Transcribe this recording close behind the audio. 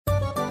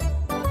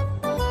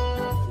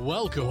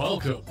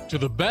Welcome to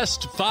the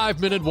Best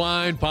 5-Minute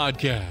Wine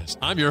Podcast.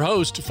 I'm your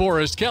host,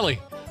 Forrest Kelly.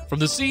 From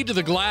the seed to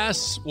the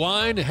glass,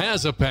 wine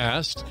has a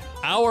past.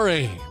 Our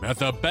aim at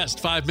the Best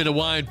 5-Minute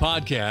Wine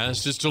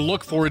Podcast is to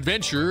look for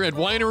adventure at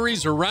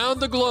wineries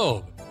around the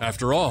globe.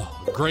 After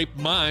all, grape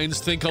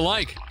minds think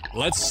alike.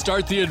 Let's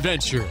start the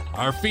adventure.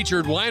 Our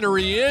featured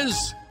winery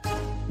is...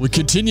 We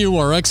continue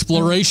our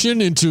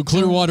exploration into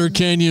Clearwater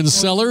Canyon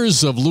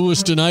Cellars of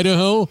Lewiston,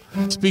 Idaho,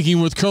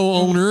 speaking with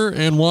co-owner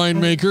and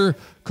winemaker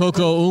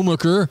Coco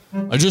Umaker.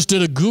 I just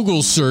did a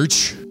Google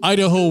search,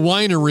 Idaho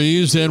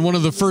wineries, and one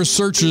of the first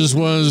searches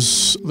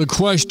was the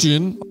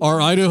question, are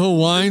Idaho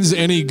wines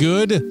any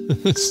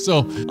good?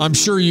 So I'm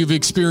sure you've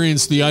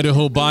experienced the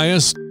Idaho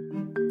bias.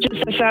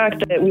 Just the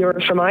fact that we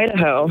were from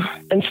Idaho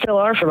and still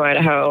are from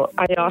Idaho,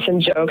 I often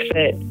joke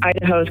that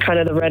Idaho is kind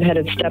of the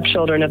redheaded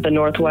stepchildren of the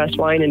Northwest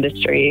wine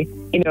industry.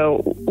 You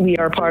know, we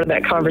are part of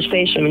that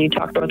conversation. When you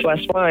talk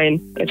Northwest wine,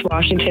 it's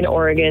Washington,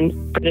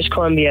 Oregon, British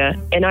Columbia,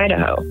 and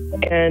Idaho.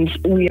 And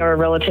we are a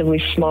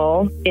relatively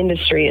small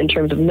industry in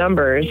terms of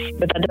numbers,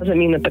 but that doesn't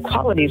mean that the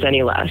quality is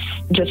any less.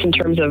 Just in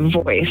terms of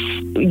voice,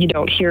 you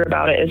don't hear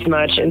about it as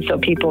much. And so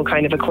people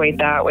kind of equate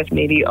that with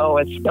maybe, oh,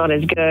 it's not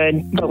as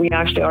good, but we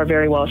actually are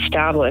very well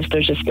established.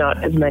 There's just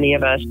not as many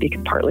of us,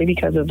 partly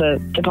because of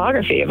the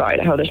topography of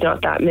Idaho. There's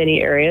not that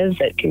many areas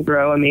that can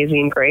grow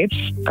amazing grapes.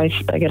 I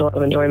get a lot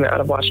of enjoyment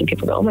out of watching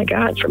people go, oh my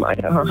God, from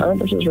Idaho, huh?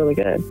 This is really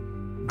good.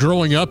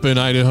 Growing up in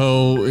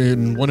Idaho,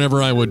 and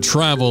whenever I would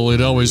travel,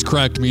 it always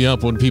cracked me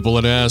up when people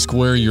would ask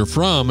where you're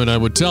from, and I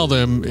would tell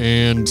them,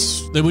 and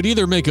they would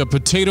either make a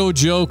potato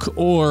joke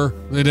or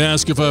they'd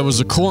ask if I was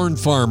a corn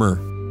farmer.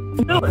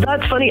 No,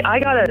 that's funny.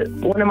 I got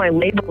one of my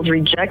labels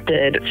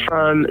rejected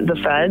from the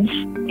feds.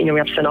 You know, we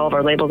have to send all of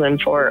our labels in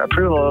for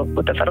approval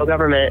with the federal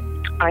government.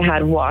 I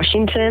had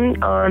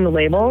Washington on the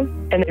label,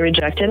 and they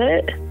rejected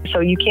it. So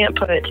you can't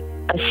put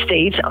a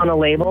state on a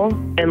label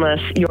unless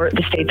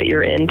the state that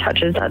you're in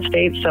touches that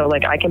state. So,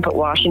 like, I can put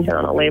Washington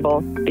on a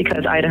label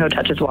because Idaho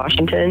touches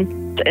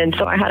Washington. And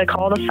so I had to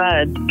call the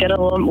feds, get a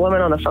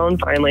woman on the phone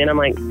finally, and I'm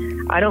like,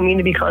 I don't mean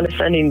to be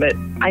condescending, but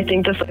I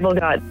think this label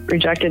got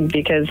rejected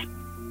because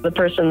the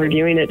person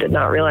reviewing it did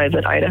not realize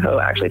that Idaho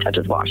actually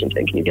touches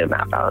Washington. Can you get a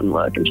map out and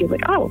look? And she was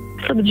like, oh,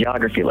 for the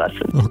geography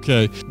lesson.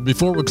 Okay.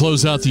 Before we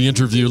close out the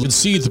interview, let's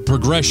see the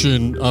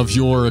progression of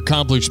your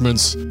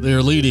accomplishments.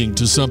 They're leading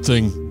to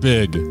something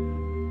big.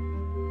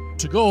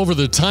 To go over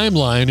the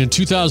timeline, in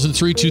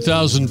 2003,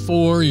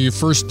 2004, you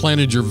first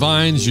planted your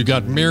vines, you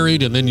got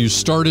married, and then you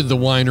started the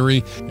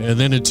winery. And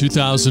then in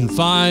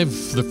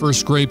 2005, the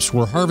first grapes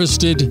were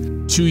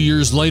harvested. 2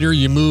 years later,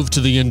 you moved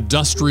to the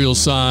industrial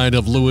side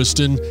of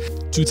Lewiston.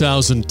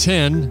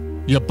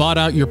 2010, you bought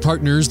out your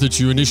partners that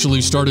you initially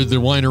started the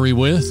winery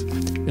with.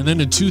 And then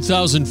in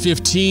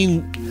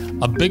 2015,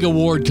 a big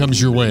award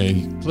comes your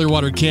way.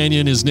 Clearwater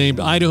Canyon is named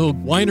Idaho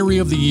Winery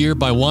of the Year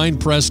by Wine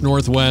Press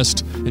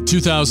Northwest. In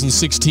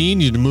 2016,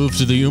 you moved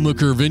to the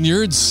Umaker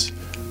Vineyards.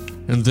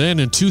 And then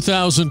in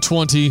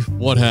 2020,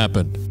 what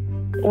happened?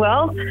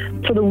 Well,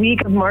 for the week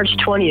of March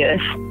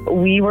 20th,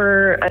 we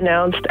were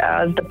announced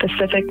as the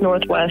Pacific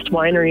Northwest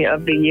Winery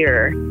of the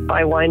Year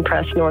by Wine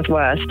Press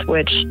Northwest,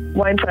 which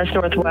Wine Press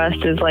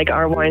Northwest is like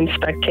our Wine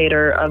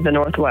Spectator of the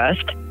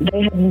Northwest.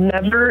 They had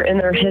never in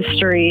their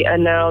history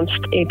announced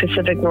a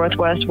Pacific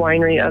Northwest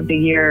Winery of the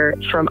Year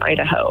from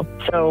Idaho.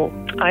 So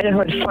Idaho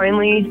had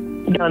finally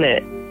done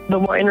it. The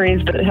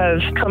wineries that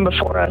have come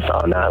before us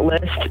on that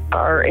list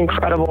are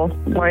incredible.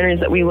 Wineries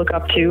that we look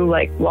up to,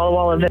 like Walla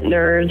Walla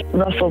Vintners,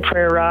 Russell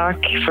Prairie Rock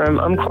from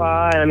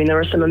Umpqua. I mean, there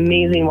were some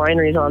amazing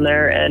wineries on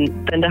there,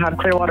 and then to have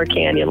Clearwater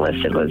Canyon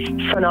listed was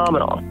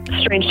phenomenal.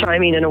 Strange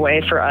timing in a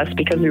way for us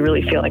because we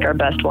really feel like our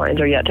best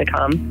wines are yet to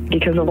come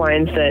because the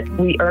wines that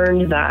we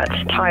earned that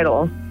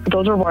title,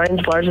 those were wines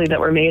largely that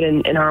were made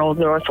in our old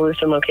North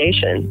Lewiston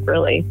location,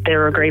 really. They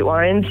were great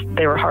wines.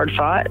 They were hard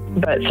fought,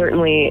 but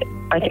certainly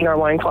I think our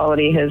wine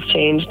quality has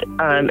changed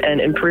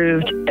and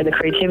improved, and the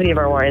creativity of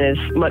our wine is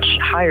much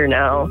higher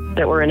now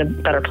that we're in a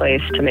better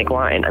place to make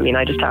wine. I mean,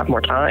 I just have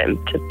more time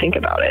to think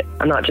about it.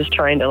 I'm not just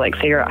trying to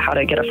figure out how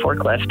to get a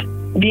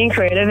forklift. Being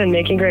creative and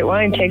making great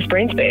wine takes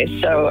brain space.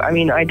 So, I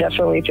mean, I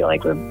definitely feel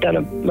like we've done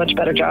a much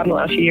better job in the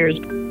last few years.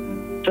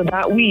 So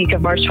that week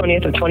of March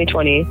 20th of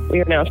 2020, we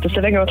were announced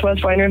Pacific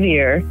Northwest Winery of the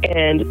Year.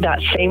 And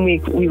that same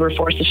week, we were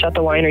forced to shut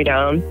the winery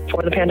down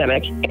for the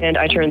pandemic. And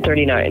I turned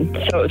 39.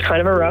 So it was kind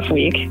of a rough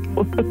week.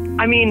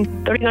 I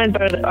mean, 39 is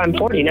better than I'm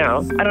 40 now.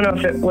 I don't know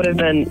if it would have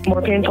been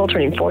more painful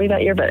turning 40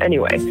 that year, but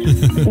anyway.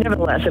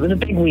 Nevertheless, it was a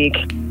big week.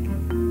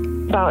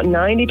 About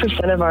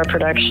 90% of our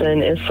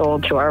production is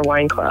sold to our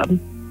wine club,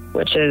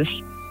 which is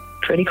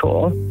pretty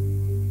cool.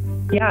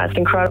 Yeah, it's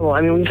incredible. I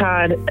mean, we've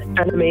had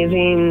an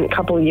amazing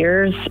couple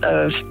years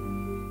of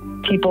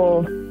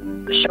people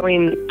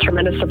showing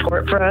tremendous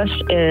support for us.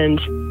 And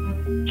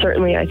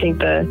certainly I think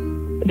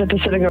the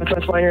Pacific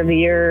Northwest Winery of the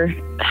Year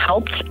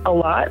helped a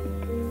lot.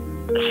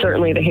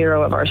 Certainly the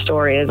hero of our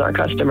story is our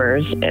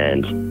customers.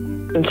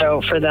 And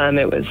so for them,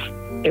 it was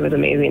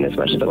amazing as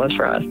much as it was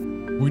for us.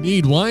 We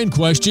need wine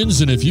questions,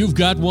 and if you've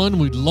got one,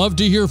 we'd love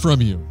to hear from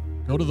you.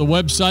 Go to the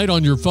website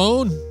on your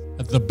phone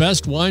at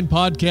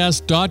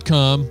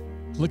thebestwinepodcast.com.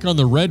 Click on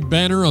the red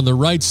banner on the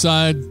right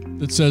side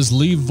that says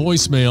Leave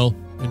Voicemail,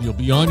 and you'll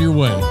be on your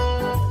way.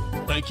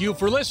 Thank you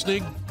for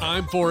listening.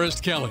 I'm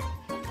Forrest Kelly.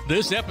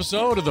 This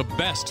episode of the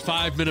Best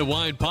 5-Minute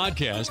Wine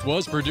Podcast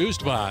was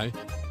produced by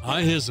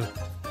iHizzle.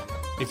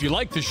 If you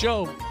like the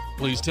show,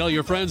 please tell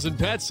your friends and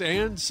pets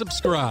and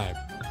subscribe.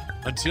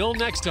 Until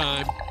next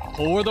time,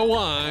 pour the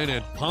wine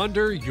and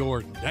ponder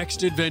your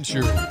next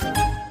adventure.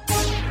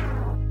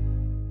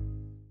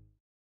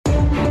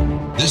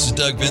 This is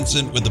Doug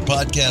Vincent with the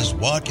podcast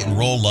Walk and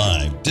Roll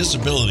Live,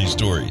 Disability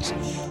Stories.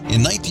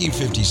 In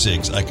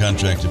 1956, I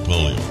contracted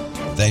polio.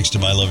 Thanks to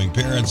my loving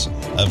parents,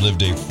 I've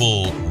lived a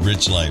full,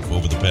 rich life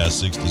over the past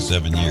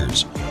 67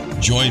 years.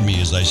 Join me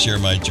as I share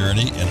my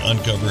journey and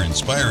uncover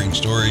inspiring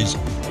stories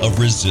of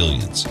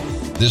resilience.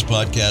 This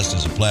podcast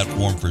is a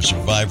platform for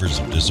survivors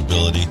of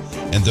disability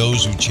and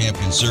those who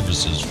champion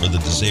services for the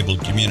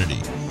disabled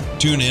community.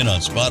 Tune in on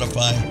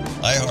Spotify,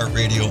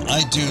 iHeartRadio,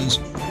 iTunes,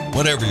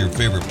 whatever your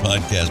favorite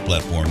podcast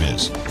platform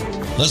is.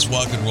 Let's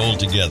walk and roll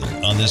together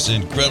on this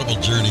incredible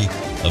journey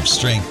of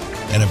strength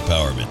and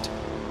empowerment.